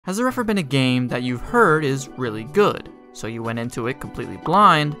Has there ever been a game that you've heard is really good, so you went into it completely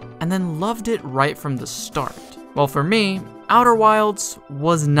blind, and then loved it right from the start? Well, for me, Outer Wilds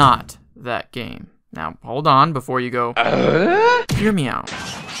was not that game. Now, hold on before you go, hear me out.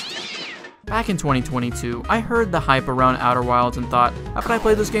 Back in 2022, I heard the hype around Outer Wilds and thought, haven't I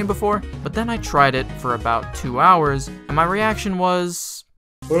played this game before? But then I tried it for about 2 hours, and my reaction was,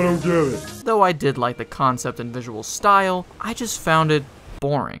 I don't get it. Though I did like the concept and visual style, I just found it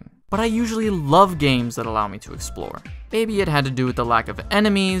boring. But I usually love games that allow me to explore. Maybe it had to do with the lack of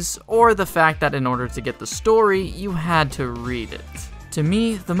enemies, or the fact that in order to get the story, you had to read it. To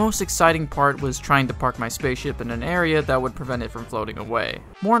me, the most exciting part was trying to park my spaceship in an area that would prevent it from floating away.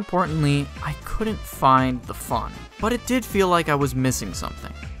 More importantly, I couldn't find the fun. But it did feel like I was missing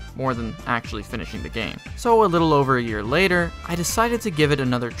something, more than actually finishing the game. So a little over a year later, I decided to give it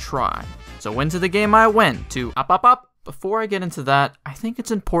another try. So into the game I went, to up. Before I get into that, I think it's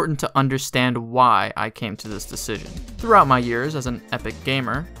important to understand why I came to this decision. Throughout my years as an epic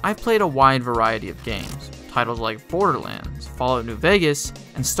gamer, I've played a wide variety of games. Titles like Borderlands, Fallout New Vegas,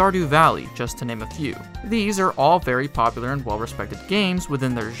 and Stardew Valley, just to name a few. These are all very popular and well-respected games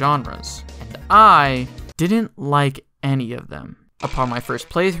within their genres, and I didn't like any of them. Upon my first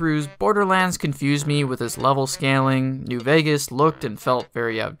playthroughs, Borderlands confused me with its level scaling, New Vegas looked and felt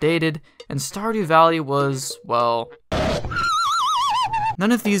very outdated, and Stardew Valley was, well...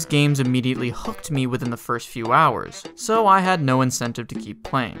 None of these games immediately hooked me within the first few hours, so I had no incentive to keep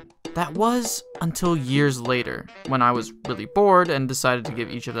playing. That was until years later, when I was really bored and decided to give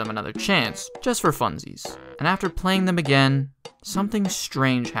each of them another chance, just for funsies. And after playing them again, something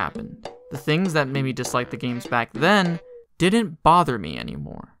strange happened. The things that made me dislike the games back then didn't bother me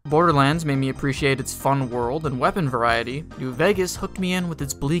anymore. Borderlands made me appreciate its fun world and weapon variety, New Vegas hooked me in with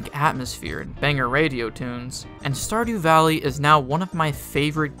its bleak atmosphere and banger radio tunes, and Stardew Valley is now one of my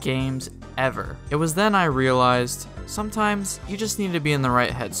favorite games ever. It was then I realized, sometimes you just need to be in the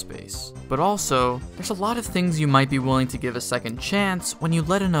right headspace. But also, there's a lot of things you might be willing to give a second chance when you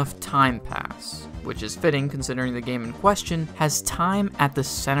let enough time pass, which is fitting considering the game in question has time at the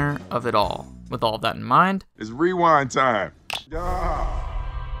center of it all. With all that in mind, it's rewind time. Yeah.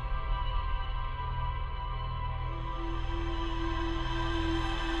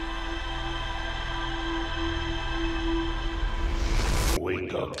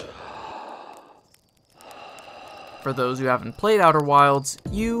 Wake up. For those who haven't played Outer Wilds,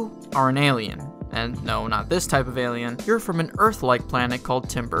 you are an alien. And no, not this type of alien. You're from an Earth-like planet called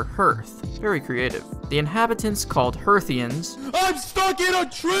Timber Hearth. Very creative. The inhabitants, called Hearthians, I'm stuck in a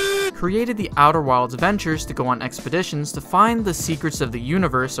tree! Created the Outer Wilds Ventures to go on expeditions to find the secrets of the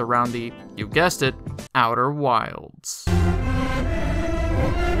universe around the, you guessed it, Outer Wilds.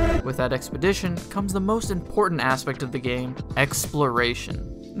 With that expedition comes the most important aspect of the game, exploration.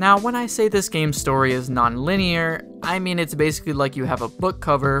 Now, when I say this game's story is non-linear, I mean it's basically like you have a book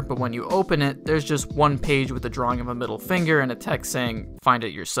cover, but when you open it, there's just one page with a drawing of a middle finger and a text saying, find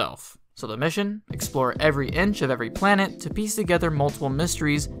it yourself. So the mission? Explore every inch of every planet to piece together multiple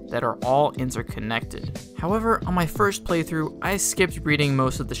mysteries that are all interconnected. However, on my first playthrough, I skipped reading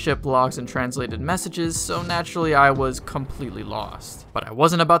most of the ship logs and translated messages, so naturally I was completely lost. But I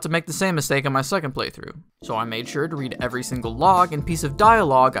wasn't about to make the same mistake on my second playthrough, so I made sure to read every single log and piece of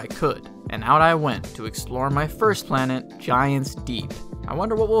dialogue I could. And out I went to explore my first planet, Giants Deep. I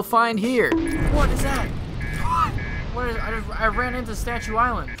wonder what we'll find here. What is that? What is, I ran into Statue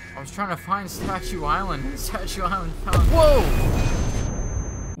Island. I was trying to find Statue Island, and Statue Island found... Whoa!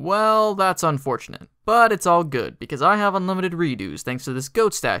 Well, that's unfortunate. But it's all good, because I have unlimited redos thanks to this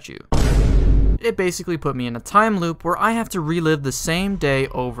goat statue. It basically put me in a time loop where I have to relive the same day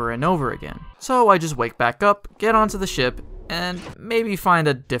over and over again. So I just wake back up, get onto the ship, and maybe find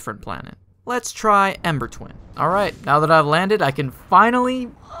a different planet. Let's try Ember Twin. Alright, now that I've landed, I can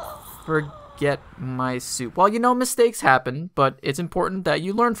finally forget my suit. Well, you know, mistakes happen, but it's important that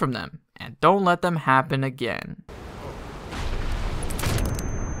you learn from them, and don't let them happen again.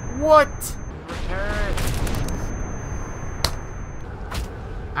 What? Repair it.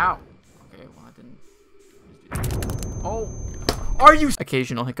 Ow. Okay, well, I didn't... Oh. Are you...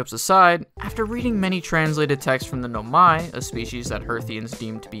 Occasional hiccups aside, after reading many translated texts from the Nomai, a species that Hearthians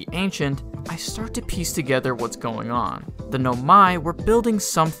deem to be ancient, I start to piece together what's going on. The Nomai were building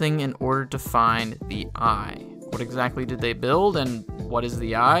something in order to find the Eye. What exactly did they build, and what is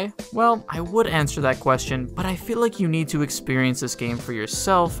the Eye? Well, I would answer that question, but I feel like you need to experience this game for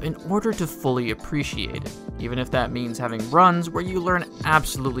yourself in order to fully appreciate it, even if that means having runs where you learn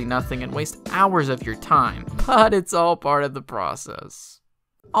absolutely nothing and waste hours of your time, but it's all part of the process.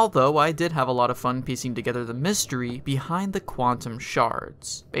 Although I did have a lot of fun piecing together the mystery behind the quantum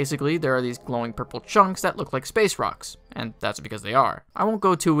shards. Basically, there are these glowing purple chunks that look like space rocks, and that's because they are. I won't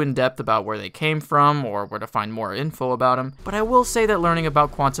go too in depth about where they came from or where to find more info about them, but I will say that learning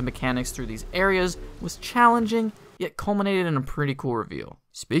about quantum mechanics through these areas was challenging, yet culminated in a pretty cool reveal.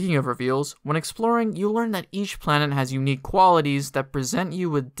 Speaking of reveals, when exploring, you learn that each planet has unique qualities that present you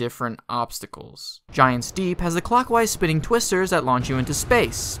with different obstacles. Giant's Deep has the clockwise spinning twisters that launch you into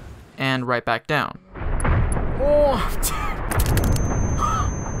space, and right back down.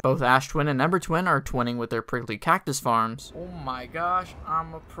 Both Ash Twin and Ember Twin are twinning with their prickly cactus farms. Oh my gosh,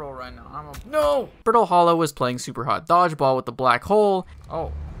 I'm a pro right now. No! Brittle Hollow is playing super hot dodgeball with the black hole.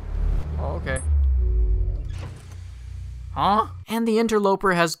 Oh, okay. Huh? And the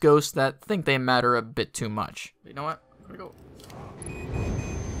Interloper has ghosts that think they matter a bit too much. You know what? I'm gonna go.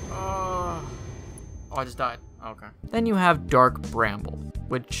 Oh, I just died. Okay. Then you have Dark Bramble,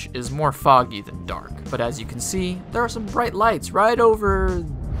 which is more foggy than dark. But as you can see, there are some bright lights right over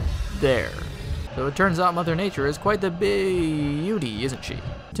there. So it turns out Mother Nature is quite the beauty, isn't she?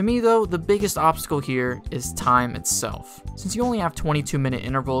 To me though, the biggest obstacle here is time itself. Since you only have 22-minute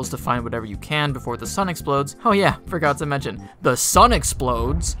intervals to find whatever you can before the sun explodes, oh yeah, forgot to mention, the sun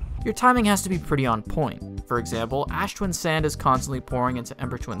explodes, your timing has to be pretty on point. For example, Ash Twin's sand is constantly pouring into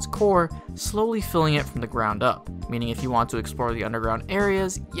Ember Twin's core, slowly filling it from the ground up, meaning if you want to explore the underground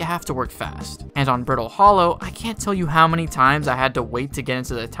areas, you have to work fast. And on Brittle Hollow, I can't tell you how many times I had to wait to get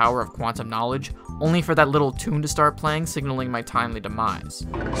into the Tower of Quantum Knowledge, only for that little tune to start playing, signaling my timely demise.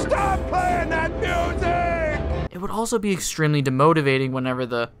 Stop playing that music! It would also be extremely demotivating whenever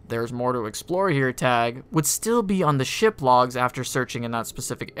the "there's more to explore here" tag would still be on the ship logs after searching in that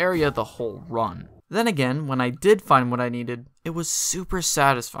specific area the whole run. Then again, when I did find what I needed, it was super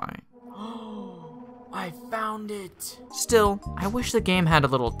satisfying. I found it! Still, I wish the game had a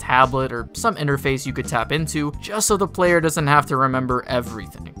little tablet or some interface you could tap into, just so the player doesn't have to remember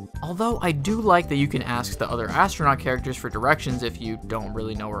everything. Although I do like that you can ask the other astronaut characters for directions if you don't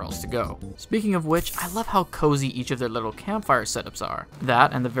really know where else to go. Speaking of which, I love how cozy each of their little campfire setups are.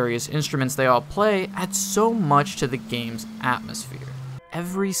 That and the various instruments they all play add so much to the game's atmosphere.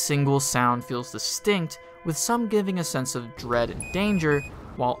 Every single sound feels distinct, with some giving a sense of dread and danger,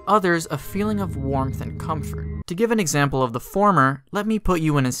 while others a feeling of warmth and comfort. To give an example of the former, let me put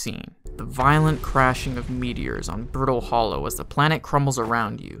you in a scene. The violent crashing of meteors on Brittle Hollow as the planet crumbles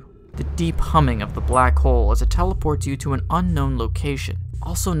around you. The deep humming of the black hole as it teleports you to an unknown location.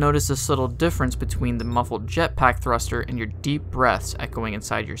 Also notice the subtle difference between the muffled jetpack thruster and your deep breaths echoing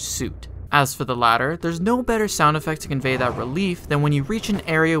inside your suit. As for the latter, there's no better sound effect to convey that relief than when you reach an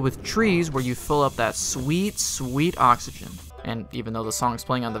area with trees where you fill up that sweet, sweet oxygen. And even though the song's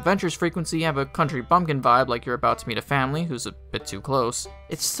playing on the Ventures frequency, you have a country bumpkin vibe like you're about to meet a family who's a bit too close,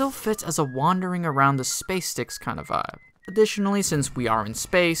 it still fits as a wandering around the space sticks kind of vibe. Additionally, since we are in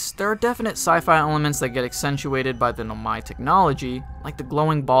space, there are definite sci-fi elements that get accentuated by the Nomai technology, like the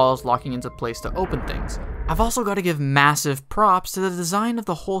glowing balls locking into place to open things. I've also got to give massive props to the design of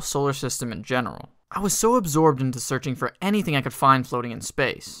the whole solar system in general. I was so absorbed into searching for anything I could find floating in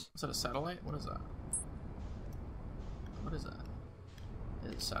space. Is that a satellite? What is that? What is that?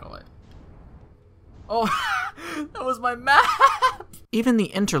 It's a satellite. Oh, that was my map! Even the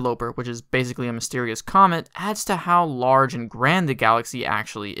Interloper, which is basically a mysterious comet, adds to how large and grand the galaxy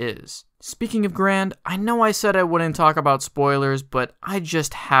actually is. Speaking of grand, I know I said I wouldn't talk about spoilers, but I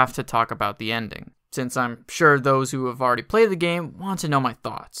just have to talk about the ending, since I'm sure those who have already played the game want to know my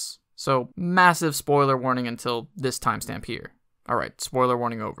thoughts. So, massive spoiler warning until this timestamp here. Alright, spoiler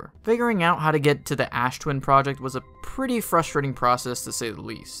warning over. Figuring out how to get to the Ash Twin project was a pretty frustrating process to say the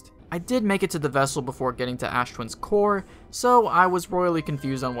least. I did make it to the vessel before getting to Ash Twin's core, so I was royally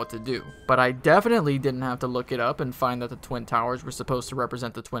confused on what to do. But I definitely didn't have to look it up and find that the Twin Towers were supposed to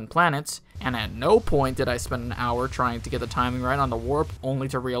represent the twin planets, and at no point did I spend an hour trying to get the timing right on the warp, only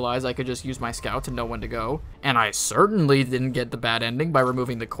to realize I could just use my scout to know when to go. And I certainly didn't get the bad ending by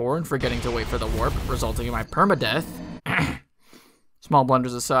removing the core and forgetting to wait for the warp, resulting in my permadeath. Small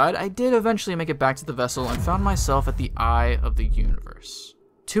blunders aside, I did eventually make it back to the vessel and found myself at the eye of the universe.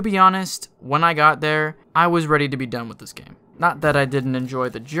 To be honest, when I got there, I was ready to be done with this game. Not that I didn't enjoy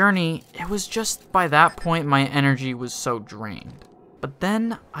the journey, it was just by that point my energy was so drained. But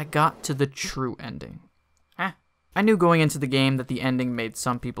then I got to the true ending. I knew going into the game that the ending made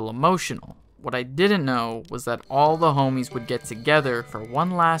some people emotional. What I didn't know was that all the homies would get together for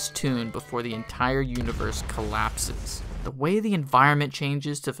one last tune before the entire universe collapses. The way the environment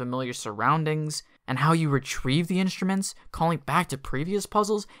changes to familiar surroundings, and how you retrieve the instruments, calling back to previous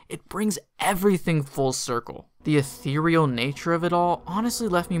puzzles, it brings everything full circle. The ethereal nature of it all honestly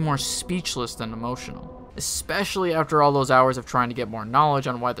left me more speechless than emotional, especially after all those hours of trying to get more knowledge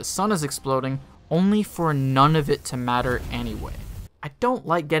on why the sun is exploding, only for none of it to matter anyway. I don't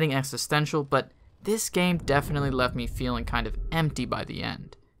like getting existential, but this game definitely left me feeling kind of empty by the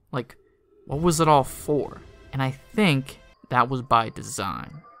end. Like, what was it all for? And I think that was by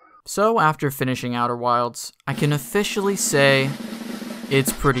design. So after finishing Outer Wilds, I can officially say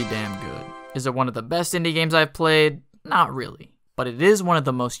it's pretty damn good. Is it one of the best indie games I've played? Not really, but it is one of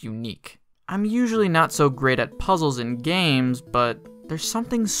the most unique. I'm usually not so great at puzzles in games, but there's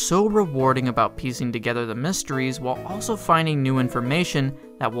something so rewarding about piecing together the mysteries while also finding new information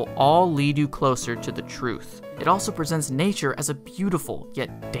that will all lead you closer to the truth. It also presents nature as a beautiful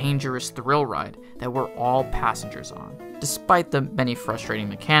yet dangerous thrill ride that we're all passengers on. Despite the many frustrating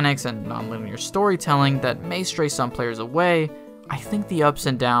mechanics and non-linear storytelling that may stray some players away, I think the ups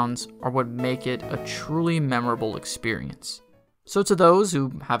and downs are what make it a truly memorable experience. So to those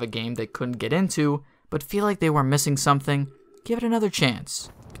who have a game they couldn't get into, but feel like they were missing something, give it another chance,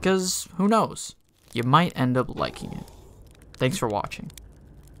 because who knows, you might end up liking it. Thanks for watching.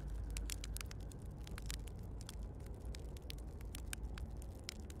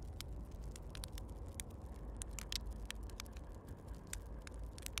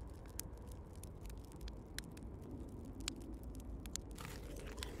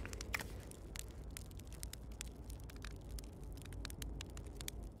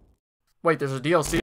 Wait, there's a DLC?